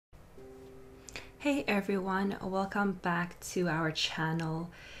Hey everyone, welcome back to our channel.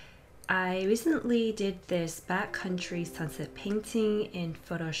 I recently did this backcountry sunset painting in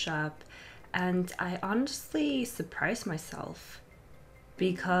Photoshop and I honestly surprised myself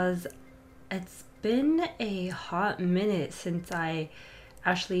because it's been a hot minute since I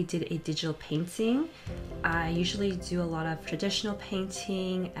actually did a digital painting. I usually do a lot of traditional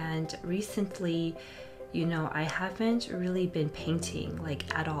painting and recently, I haven't really been painting like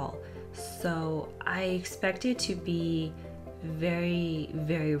at all. So I expect it to be very,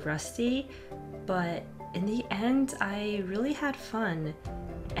 very rusty, but in the end, I really had fun.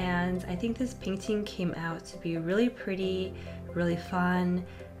 And I think this painting came out to be really pretty, really fun.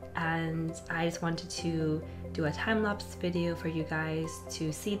 And I just wanted to do a time-lapse video for you guys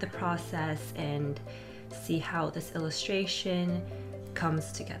to see the process and see how this illustration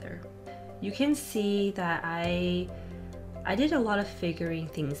comes together. You can see that I did a lot of figuring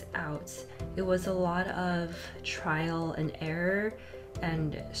things out. It was a lot of trial and error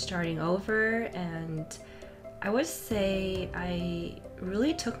and starting over, and I would say I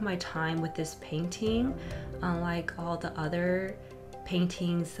really took my time with this painting, unlike all the other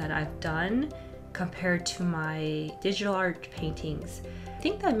paintings that I've done compared to my digital art paintings. I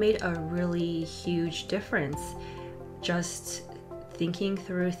think that made a really huge difference. Just thinking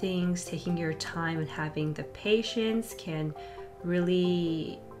through things, taking your time and having the patience can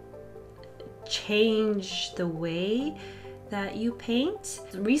really change the way that you paint.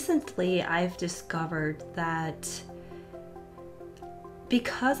 Recently, I've discovered that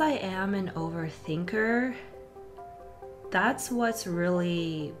because I am an overthinker, that's what's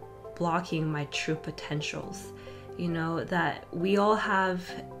really blocking my true potentials. That we all have,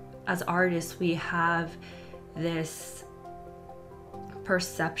 as artists, we have this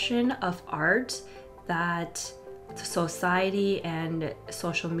perception of art that society and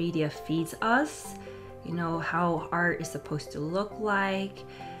social media feeds us, how art is supposed to look like,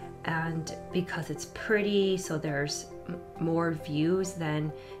 and because it's pretty, so there's more views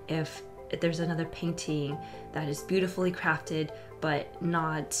than if there's another painting that is beautifully crafted but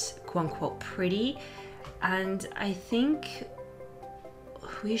not quote-unquote pretty. And I think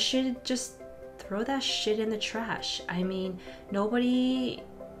we should just throw that shit in the trash. I mean, nobody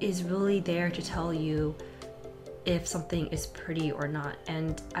is really there to tell you if something is pretty or not,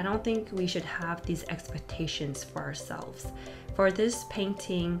 and I don't think we should have these expectations for ourselves. For this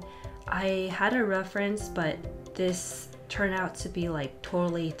painting, I had a reference, but this turned out to be like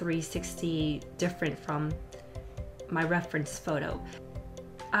totally 360 different from my reference photo.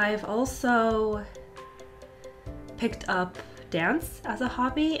 I've also picked up dance as a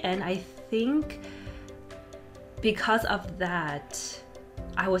hobby, and I think because of that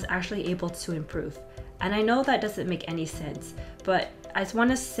I was actually able to improve. And I know that doesn't make any sense, but I just want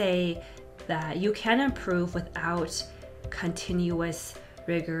to say that you can improve without continuous,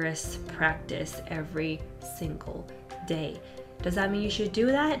 rigorous practice every single day. Does that mean you should do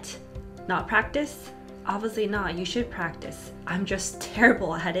that? Not practice? Obviously not. You should practice. I'm just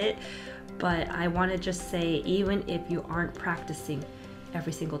terrible at it, but I want to just say, even if you aren't practicing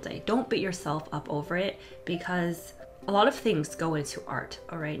every single day, don't beat yourself up over it, because a lot of things go into art,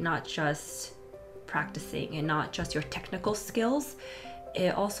 all right? Not just practicing and not just your technical skills.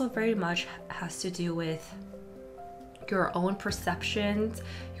 It also very much has to do with your own perceptions,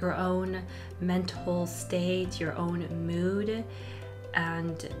 your own mental state, your own mood.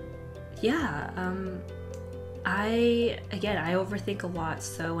 And yeah, I overthink a lot.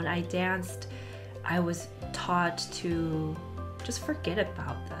 So when I danced, I was taught to just forget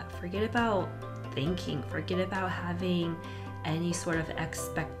about that. Forget about thinking, forget about having any sort of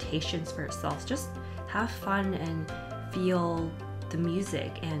expectations for yourself. Just have fun and feel the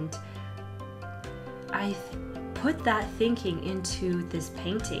music. And I put that thinking into this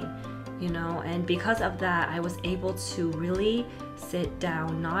painting, and because of that, I was able to really sit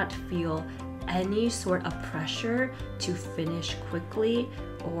down, not feel any sort of pressure to finish quickly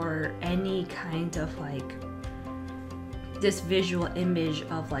or any kind of like this visual image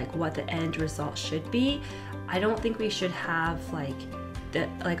of like what the end result should be. I don't think we should have like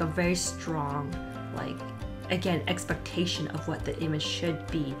a very strong, like, again, expectation of what the image should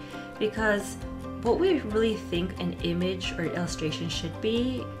be, because what we really think an image or illustration should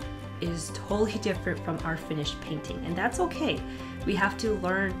be is totally different from our finished painting, and that's okay. We have to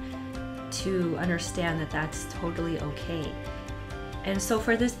learn to understand that that's totally okay. And so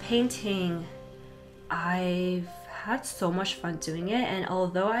for this painting, I've had so much fun doing it, and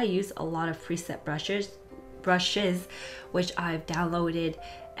although I use a lot of preset brushes which I've downloaded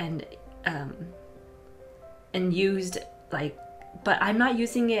and used like but I'm not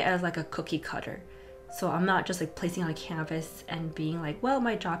using it as like a cookie cutter. So I'm not just like placing on a canvas and being like, well,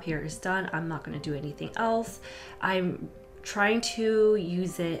 my job here is done, I'm not going to do anything else. I'm trying to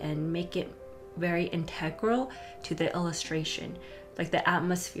use it and make it very integral to the illustration, like the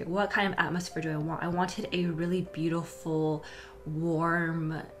atmosphere. What kind of atmosphere do I want? I wanted a really beautiful,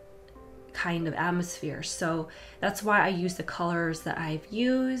 warm kind of atmosphere. So that's why I use the colors that I've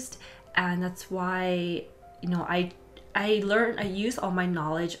used, and that's why, you know, I use all my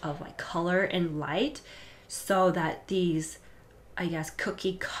knowledge of like color and light so that these, I guess,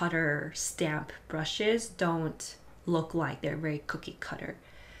 cookie cutter stamp brushes don't look like they're very cookie cutter.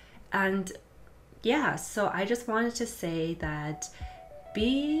 And yeah, so I just wanted to say that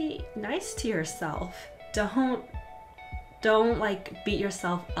be nice to yourself. Don't like beat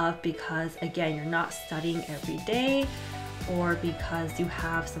yourself up because, again, you're not studying every day, or because you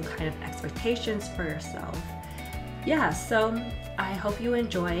have some kind of expectations for yourself. Yeah, so I hope you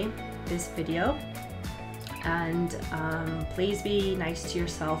enjoy this video, and please be nice to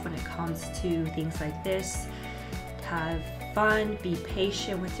yourself when it comes to things like this. Have fun, be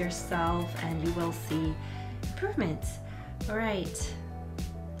patient with yourself, and you will see improvements. All right,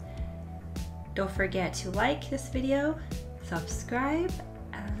 don't forget to like this video, subscribe,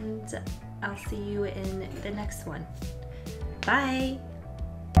 and I'll see you in the next one. Bye.